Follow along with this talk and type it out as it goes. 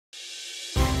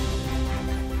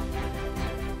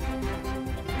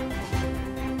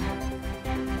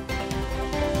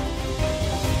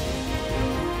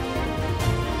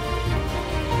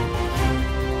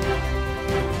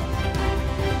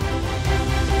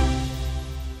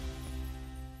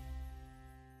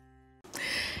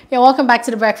Yeah, welcome back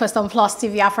to the Breakfast on Plus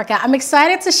TV Africa. I'm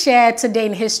excited to share today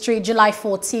in history, July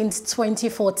 14th,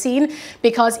 2014,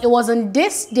 because it was on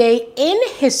this day in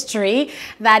history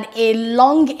that a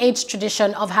long-age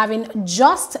tradition of having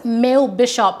just male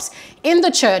bishops in the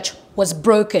church was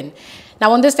broken.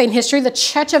 Now, on this day in history, the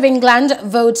Church of England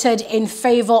voted in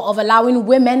favor of allowing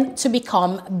women to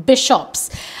become bishops.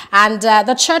 And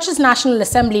the Church's National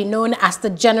Assembly, known as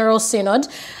the General Synod,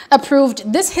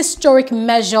 approved this historic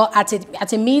measure at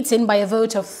a meeting by a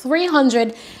vote of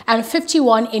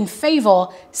 351 in favor,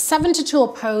 72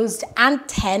 opposed, and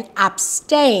 10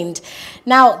 abstained.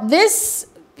 Now, this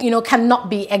cannot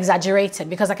be exaggerated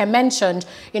because, like I mentioned,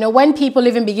 when people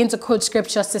even begin to quote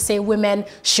scriptures to say women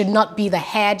should not be the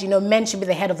head, men should be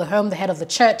the head of the home, the head of the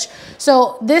church.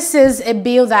 So this is a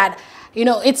bill that,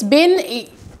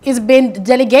 it's been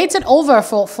delegated over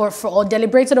or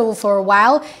deliberated over for a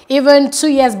while. Even 2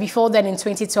 years before then, in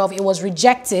 2012, it was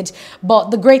rejected. But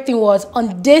the great thing was,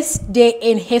 on this day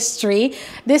in history,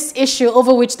 this issue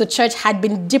over which the church had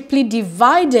been deeply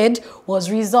divided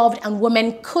was resolved, and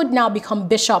women could now become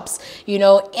bishops,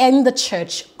 in the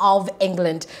Church of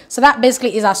England. So that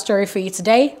basically is our story for you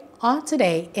today on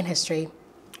Today in History.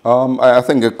 I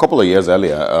think a couple of years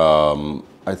earlier,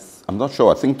 I'm not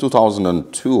sure, I think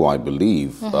 2002, I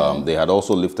believe, they had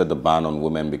also lifted the ban on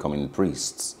women becoming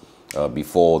priests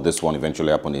before this one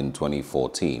eventually happened in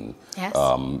 2014. Yes.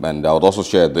 And I would also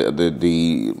share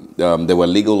there were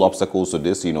legal obstacles to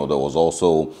this. There was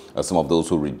also some of those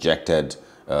who rejected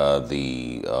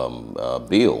the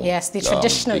bill. Yes, the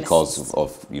traditionalists. Because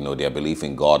of, their belief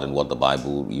in God and what the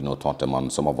Bible, taught them, and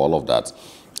some of all of that.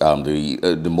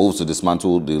 The moves to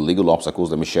dismantle the legal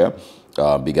obstacles, let me share,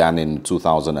 began in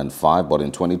 2005, but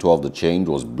in 2012 the change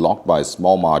was blocked by a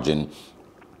small margin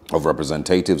of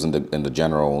representatives in the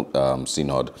General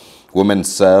Synod. Women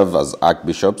serve as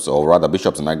archbishops, or rather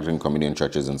bishops in Anglican communion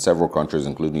churches in several countries,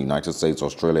 including the United States,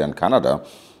 Australia, and Canada.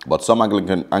 But some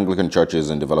Anglican churches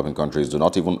in developing countries do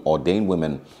not even ordain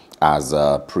women as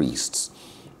priests.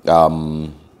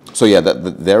 So yeah,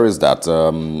 there is that.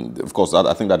 Of course,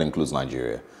 I think that includes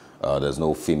Nigeria. There's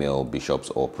no female bishops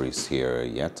or priests here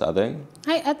yet, are they?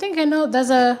 I think I know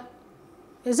there's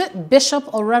is it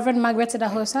Bishop or Reverend Margaret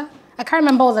Idahosa? I can't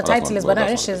remember what the title is, but I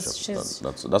know that's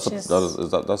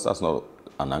not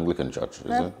an Anglican church, is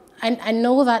it? I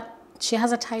know that she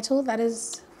has a title that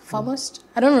is foremost.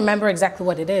 I don't remember exactly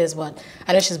what it is, but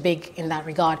I know she's big in that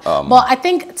regard. But I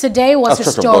think today was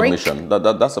historic. Church of God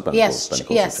Mission. That's a Pentecostal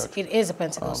church. It is a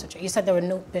Pentecostal church. You said there were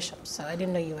no bishops, so I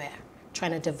didn't know you were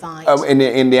trying to divide.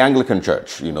 In the Anglican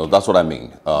church, that's what I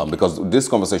mean. Because this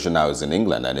conversation now is in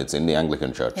England, and it's in the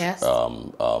Anglican church, yes.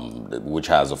 Which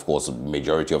has, of course, a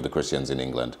majority of the Christians in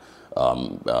England,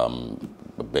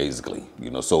 basically.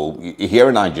 So here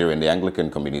in Nigeria, in the Anglican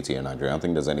community in Nigeria, I don't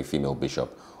think there's any female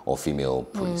bishop or female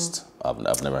priest. I've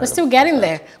never heard. We're still getting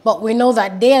there, but we know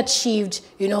that they achieved,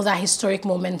 that historic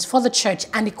moment for the church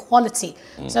and equality.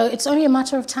 So it's only a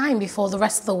matter of time before the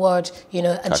rest of the world,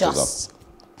 adjusts.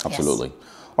 Absolutely. Yes.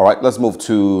 All right, let's move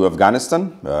to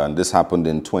Afghanistan. And this happened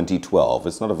in 2012.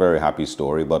 It's not a very happy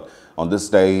story, but on this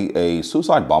day, a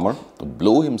suicide bomber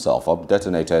blew himself up,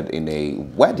 detonated in a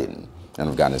wedding in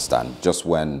Afghanistan, just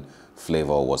when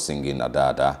Favours was singing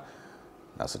Adada.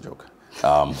 That's a joke.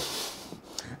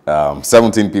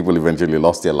 17 people eventually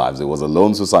lost their lives. It was a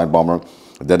lone suicide bomber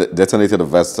that detonated a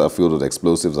vest filled with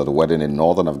explosives at a wedding in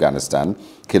northern Afghanistan,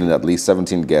 killing at least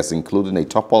 17 guests, including a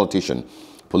top politician.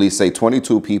 Police say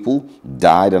 22 people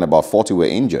died and about 40 were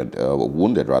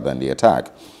wounded in the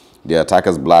attack. The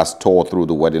attacker's blast tore through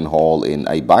the wedding hall in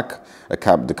Aibak,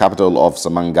 the capital of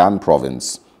Samangan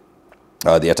province.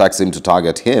 The attack seemed to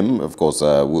target him, of course,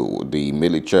 the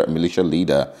militia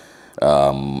leader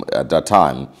at that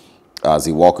time, as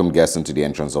he welcomed guests into the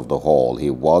entrance of the hall. He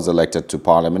was elected to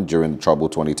parliament during the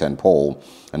troubled 2010 poll.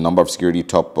 A number of security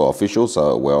top officials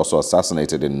were also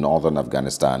assassinated in northern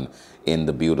Afghanistan in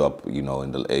the build-up,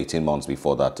 in the 18 months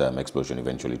before that explosion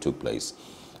eventually took place.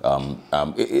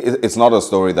 It's not a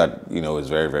story that, is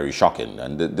very, very shocking.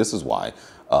 And this is why,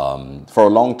 for a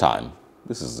long time,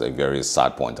 this is a very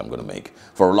sad point I'm going to make.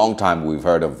 For a long time, we've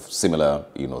heard of similar,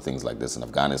 things like this in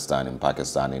Afghanistan, in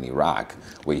Pakistan, in Iraq.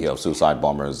 We hear of suicide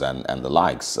bombers and the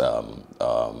likes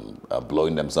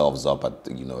blowing themselves up at,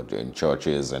 in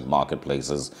churches and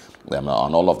marketplaces and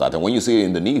all of that. And when you see it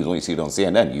in the news, when you see it on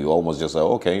CNN, you almost just say,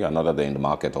 okay, another day in the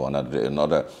market or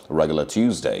another regular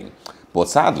Tuesday. But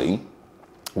sadly,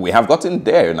 we have gotten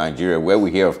there in Nigeria where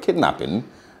we hear of kidnapping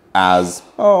as,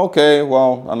 oh, okay,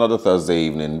 well, another Thursday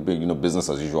evening, business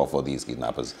as usual for these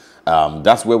kidnappers.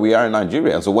 That's where we are in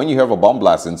Nigeria. And so when you have a bomb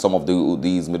blast in some of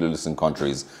these Middle Eastern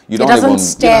countries, you it don't doesn't even,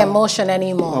 stir emotion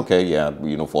anymore. Okay, yeah,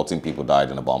 14 people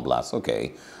died in a bomb blast.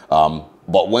 Okay.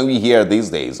 But when we hear these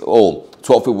days, 12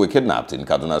 people were kidnapped in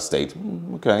Kaduna State,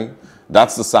 okay.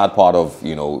 That's the sad part of,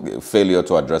 failure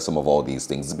to address some of all these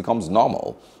things. It becomes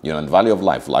normal, and the value of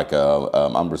life, like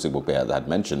Ambrose Igbope had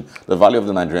mentioned, the value of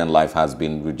the Nigerian life has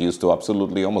been reduced to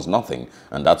absolutely almost nothing.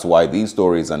 And that's why these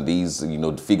stories and these,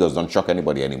 figures don't shock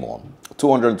anybody anymore.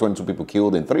 222 people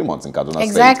killed in 3 months in Kaduna State.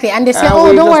 Exactly. And they say,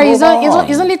 oh, don't worry, it's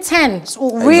only 10. So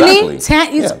really?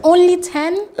 Exactly. 10? It's only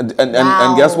 10?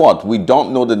 And guess what? We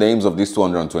don't know the names of these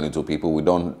 222 people. We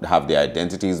don't have their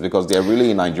identities because they're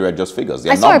really in Nigeria just figures.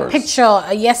 They're numbers. I saw a picture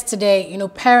yesterday,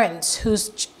 parents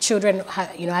whose children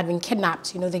had been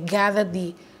kidnapped, they gathered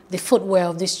the footwear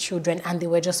of these children and they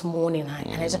were just mourning.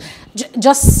 And I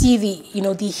just see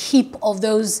the heap of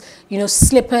those,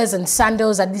 slippers and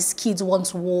sandals that these kids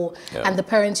once wore, and the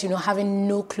parents, having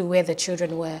no clue where the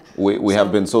children were. We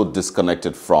have been so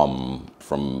disconnected from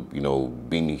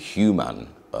being human,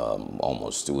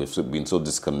 almost. We've been so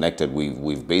disconnected.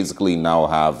 We've basically now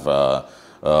have a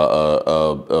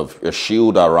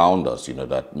shield around us,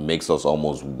 that makes us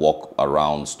almost walk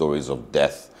around stories of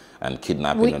death and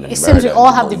kidnapping and it seems we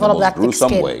all have developed that thick gruesome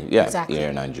skin. way, exactly. Here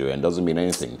in Nigeria, and doesn't mean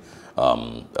anything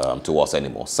to us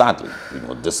anymore. Sadly,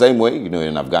 the same way,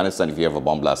 in Afghanistan, if you have a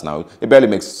bomb blast now, it barely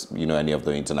makes any of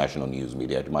the international news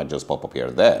media. It might just pop up here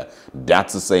or there.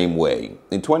 That's the same way.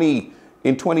 In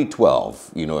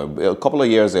 2012, a couple of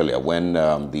years earlier, when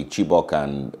the Chibok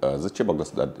and the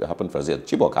Chibok that happened first,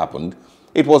 Chibok happened,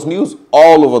 it was news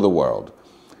all over the world.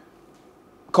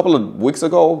 A couple of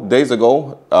days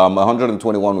ago,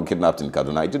 121 were kidnapped in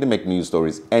Kaduna. It didn't make news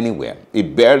stories anywhere.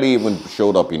 It barely even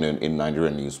showed up in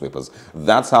Nigerian newspapers.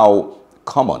 That's how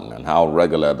common and how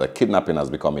regular the kidnapping has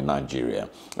become in Nigeria.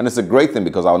 And it's a great thing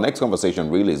because our next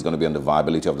conversation really is going to be on the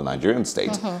viability of the Nigerian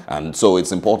state. And so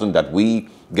it's important that we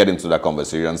get into that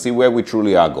conversation and see where we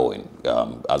truly are going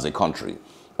as a country.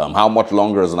 How much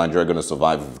longer is Nigeria going to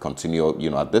survive if we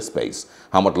continue, at this pace?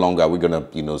 How much longer are we going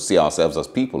to, see ourselves as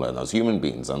people and as human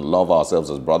beings and love ourselves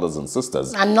as brothers and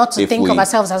sisters? And not to think of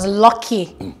ourselves as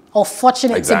lucky or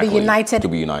fortunate to be united. To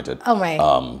be united. Oh, my.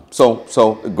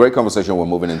 So a great conversation we're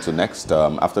moving into next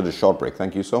after the short break.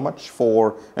 Thank you so much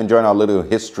for enjoying our little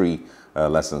history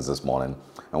lessons this morning.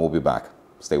 And we'll be back.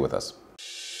 Stay with us.